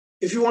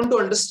If you want to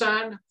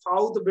understand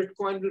how the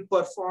Bitcoin will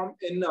perform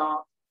in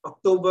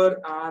October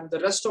and the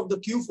rest of the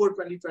Q4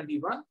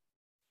 2021,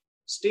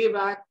 stay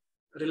back,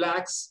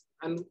 relax,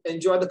 and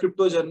enjoy the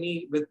crypto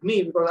journey with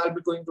me, because I'll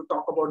be going to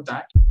talk about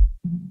that.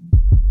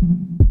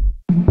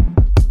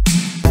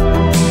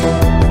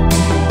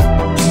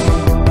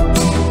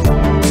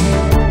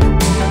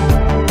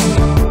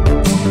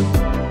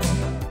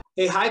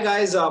 Hey, hi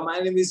guys, my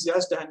name is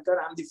Yash Dahankar.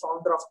 I'm the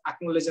founder of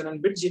Acknowledge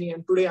and BitGenie,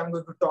 and today I'm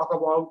going to talk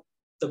about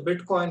the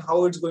Bitcoin,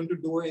 how it's going to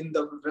do in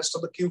the rest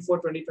of the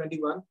Q4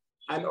 2021,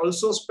 and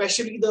also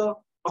especially the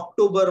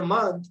October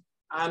month,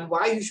 and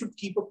why you should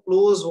keep a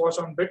close watch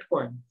on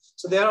Bitcoin.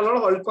 So there are a lot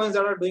of altcoins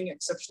that are doing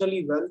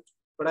exceptionally well,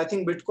 but I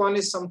think Bitcoin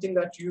is something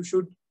that you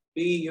should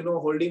be,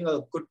 holding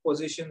a good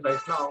position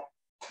right now.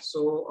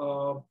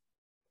 So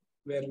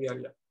where we are,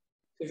 yeah.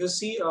 If you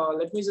see,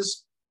 let me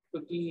just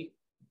quickly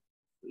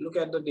look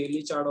at the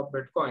daily chart of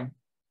Bitcoin.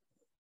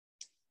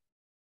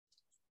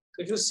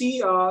 If you see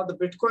the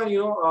Bitcoin,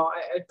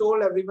 I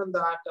told everyone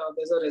that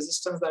there's a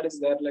resistance that is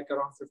there like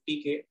around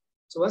 50K.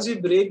 So once we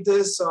break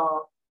this,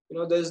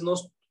 there's no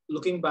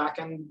looking back,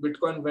 and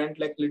Bitcoin went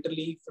like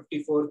literally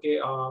 54K.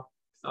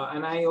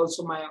 And I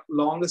also, my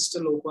long is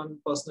still open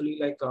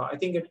personally. I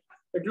think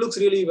it looks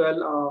really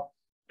well.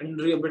 And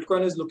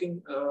Bitcoin is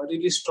looking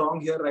really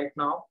strong here right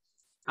now.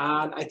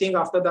 And I think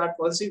after that,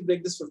 once we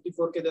break this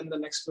 54K, then the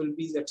next will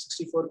be at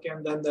 64K,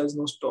 and then there's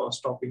no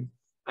stopping.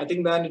 I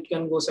think then it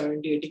can go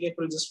 70, 80K, it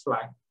will just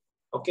fly.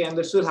 Okay, and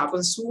this will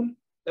happen soon.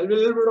 There'll be a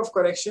little bit of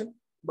correction,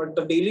 but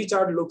the daily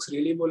chart looks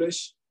really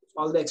bullish.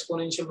 All the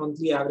exponential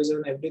monthly averages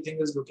and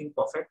everything is looking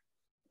perfect.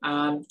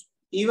 And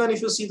even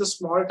if you see the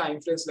small time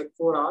frames like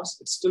 4 hours,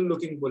 it's still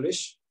looking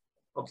bullish.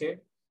 Okay.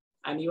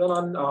 And even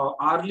on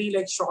hourly,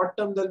 like short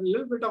term, there'll be a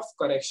little bit of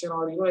correction,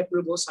 or it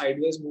will go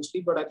sideways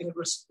mostly, but I think it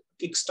will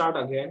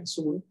kickstart again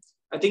soon.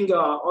 I think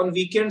on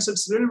weekends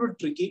it's a little bit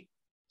tricky,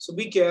 so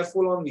be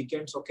careful on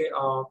weekends. Okay,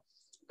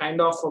 kind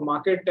of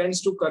market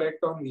tends to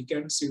correct on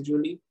weekends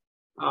usually.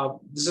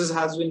 This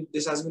has been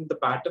the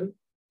pattern.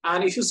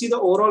 And if you see the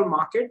overall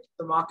market,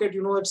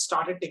 it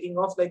started taking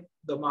off. Like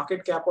the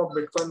market cap of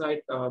Bitcoin,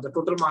 right? The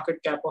total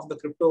market cap of the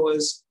crypto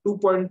is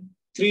 $2.3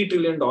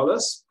 trillion.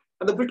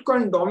 And the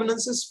Bitcoin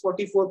dominance is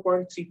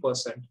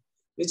 44.3%,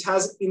 which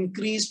has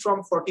increased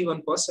from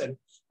 41%.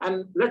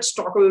 And let's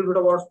talk a little bit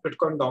about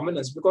Bitcoin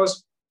dominance,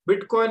 because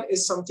Bitcoin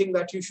is something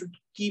that you should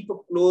keep a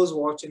close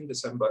watch in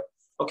December.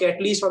 Okay,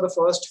 at least for the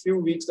first few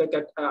weeks,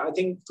 I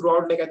think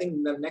throughout, I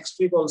think the next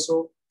week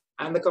also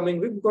and the coming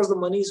week, because the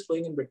money is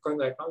flowing in Bitcoin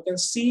right now. You can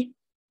see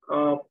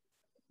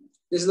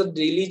this is the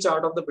daily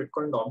chart of the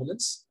Bitcoin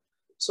dominance.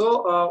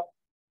 So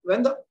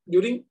when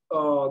during the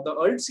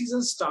alt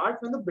season start,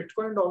 when the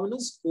Bitcoin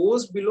dominance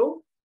goes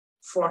below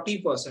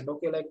 40%,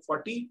 okay, like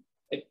 40,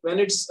 like when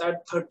it's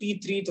at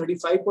 33,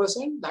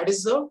 35%, that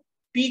is the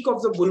peak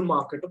of the bull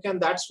market. Okay, and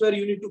that's where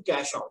you need to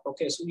cash out.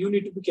 Okay, so you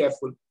need to be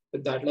careful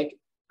with that.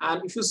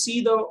 And if you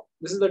see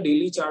this is the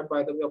daily chart,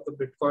 by the way, of the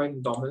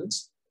Bitcoin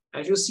dominance.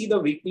 And if you see the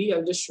weekly,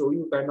 I'll just show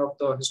you kind of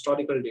the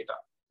historical data.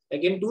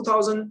 Like in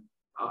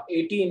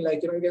 2018,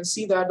 you can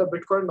see that the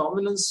Bitcoin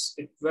dominance,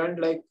 it went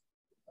like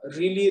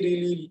really,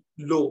 really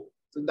low.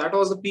 So that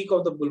was the peak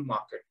of the bull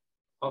market.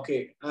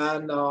 Okay,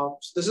 and so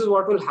this is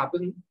what will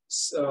happen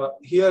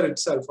here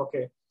itself.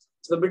 Okay,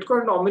 so the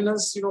Bitcoin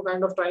dominance,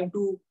 kind of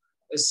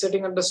is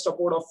sitting at the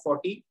support of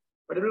 40,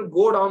 but it will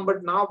go down.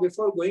 But now,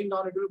 before going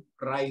down, it will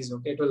rise.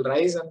 Okay, it will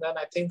rise, and then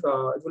I think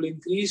it will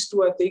increase to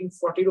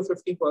 40 to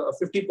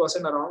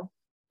 50% around,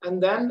 and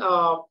then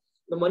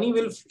the money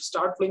will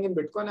start flowing in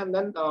Bitcoin, and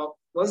then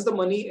once the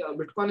money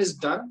Bitcoin is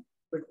done,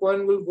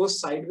 Bitcoin will go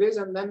sideways,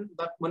 and then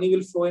that money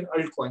will flow in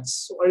altcoins.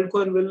 So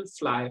altcoin will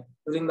fly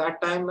during that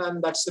time,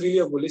 and that's really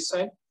a bullish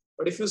sign.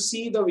 But if you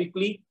see the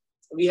weekly,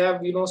 we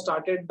have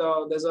started.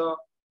 There's a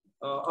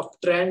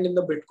uptrend in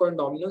the Bitcoin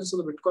dominance. So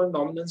the Bitcoin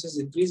dominance is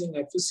increasing.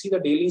 If you see the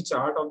daily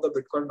chart of the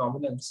Bitcoin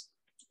dominance,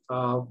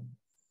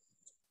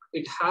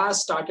 it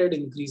has started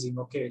increasing.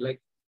 Okay, like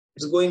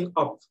it's going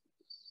up.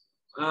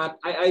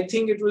 I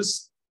think it will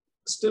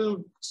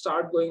still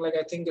start going,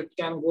 I think it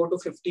can go to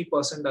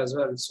 50% as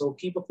well. So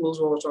keep a close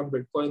watch on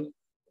Bitcoin.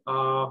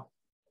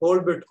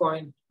 Hold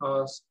Bitcoin,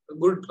 a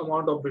good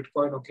amount of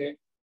Bitcoin. Okay.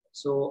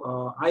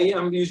 So I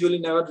usually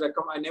never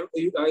recommend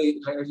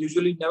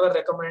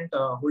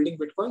holding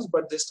Bitcoins,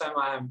 but this time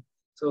I am.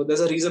 So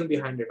there's a reason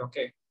behind it.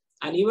 Okay.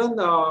 And even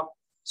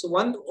so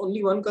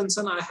only one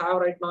concern I have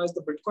right now is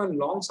the Bitcoin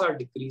longs are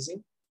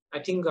decreasing. I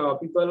think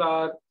people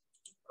are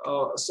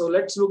so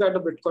let's look at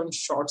the Bitcoin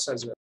shorts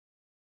as well.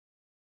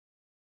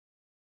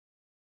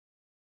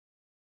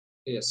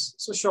 Yes,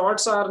 so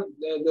shorts are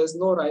there's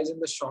no rise in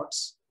the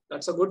shorts.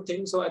 That's a good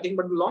thing. So I think,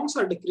 but longs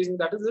are decreasing.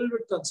 That is a little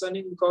bit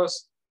concerning,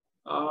 because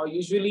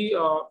usually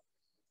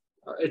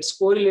it's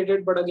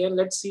correlated. But again,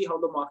 let's see how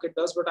the market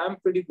does. But I'm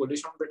pretty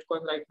bullish on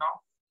Bitcoin right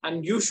now,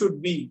 and you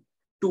should be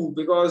too,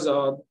 because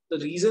the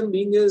reason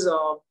being is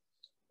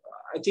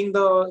I think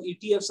the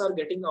ETFs are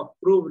getting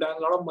approved, and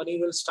a lot of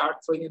money will start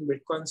flowing in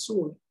Bitcoin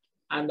soon.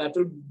 and that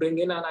will bring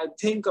in, and I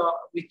think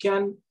we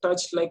can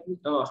touch like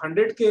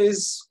 100K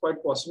is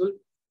quite possible.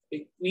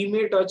 We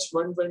may touch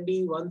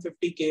 120,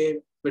 150K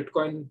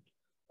Bitcoin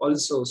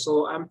also.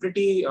 So I'm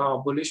pretty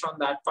bullish on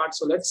that part.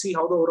 So let's see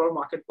how the overall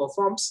market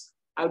performs.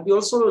 I'll be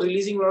also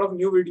releasing a lot of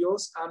new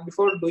videos. And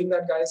before doing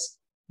that, guys,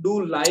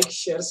 do like,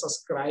 share,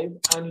 subscribe,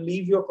 and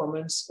leave your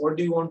comments. What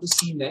do you want to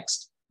see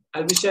next?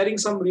 I'll be sharing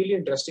some really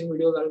interesting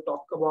videos. I'll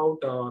talk about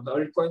the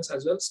altcoins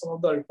as well, some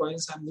of the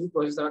altcoins and new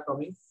projects that are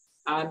coming.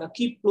 And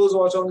keep close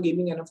watch on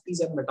gaming,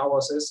 NFTs, and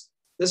metaverses.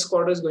 This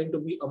quarter is going to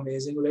be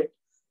amazing, right?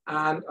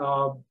 And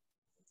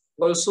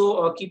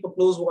also keep a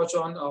close watch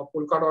on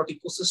Polkadot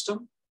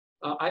ecosystem.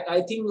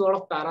 I think a lot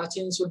of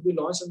parachains will be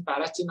launched and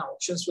parachain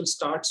auctions will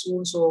start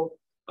soon. So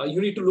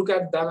you need to look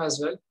at them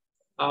as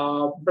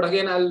well. But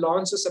again, I'll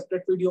launch a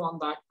separate video on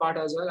that part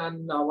as well.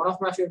 And one of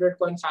my favorite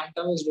coin,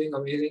 Phantom, is doing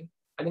amazing.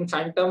 I think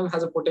Phantom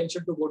has a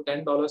potential to go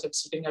 $10.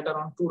 It's sitting at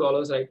around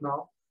 $2 right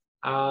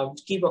now.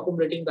 Keep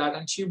accumulating that.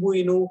 And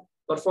Shibu Inu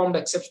performed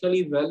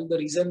exceptionally well. The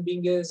reason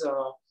being is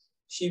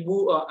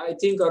Shibu, I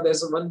think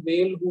there's one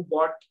whale who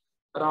bought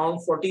around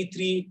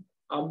 $43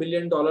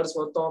 million worth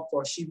of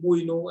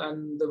Shibu Inu,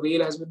 and the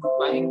whale has been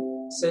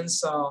buying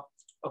since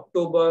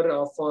October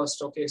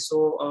 1st. Okay,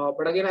 so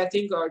but again, I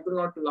think it will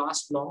not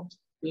last long.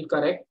 We'll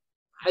correct.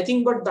 I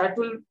think, but that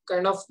will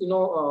kind of,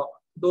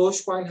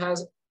 Dogecoin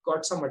has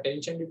got some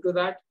attention due to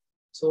that.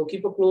 So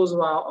keep a close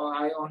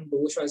eye on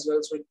Doge as well.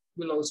 So it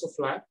will also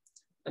fly.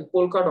 And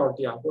Polkadot,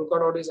 yeah,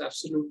 Polkadot is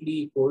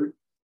absolutely gold.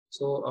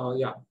 So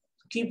yeah,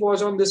 keep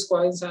watch on these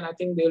coins, and I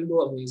think they'll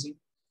do amazing.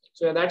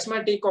 So yeah, that's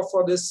my takeoff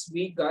for this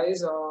week,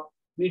 guys.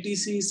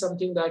 BTC is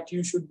something that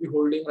you should be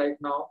holding right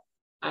now,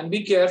 and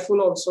be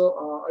careful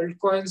also.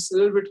 Altcoins, a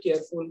little bit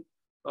careful,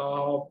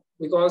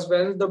 because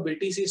when the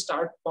BTC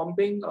start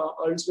pumping,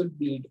 alts will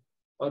bleed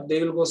or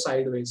they will go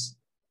sideways.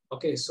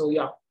 Okay, so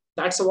yeah,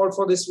 that's about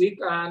for this week,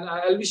 and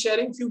I'll be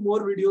sharing a few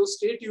more videos.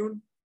 Stay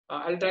tuned.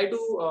 I'll try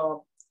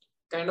to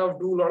kind of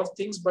do a lot of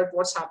things, but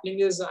what's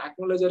happening is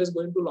Acknowledger is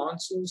going to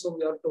launch soon, so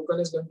your token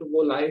is going to go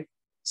live.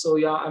 So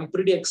yeah, I'm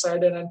pretty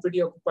excited and pretty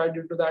occupied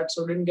due to that.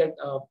 So didn't get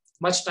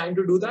much time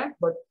to do that,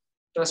 but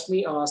trust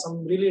me,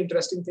 some really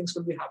interesting things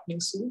will be happening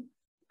soon.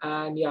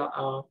 And yeah,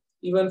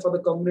 even for the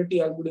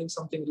community, I'll be doing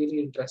something really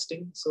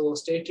interesting. So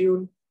stay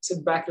tuned,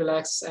 sit back,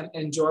 relax, and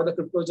enjoy the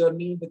crypto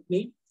journey with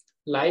me.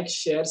 Like,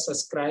 share,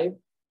 subscribe,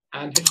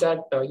 and hit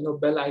that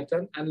bell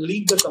icon, and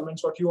leave the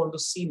comments what you want to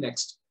see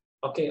next.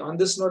 Okay, on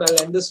this note,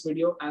 I'll end this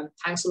video, and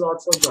thanks a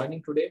lot for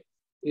joining today.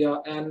 Yeah,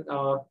 and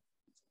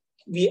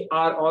we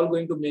are all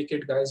going to make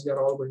it, guys. We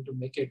are all going to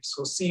make it.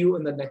 So see you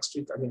in the next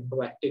week again.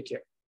 Bye-bye. Take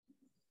care.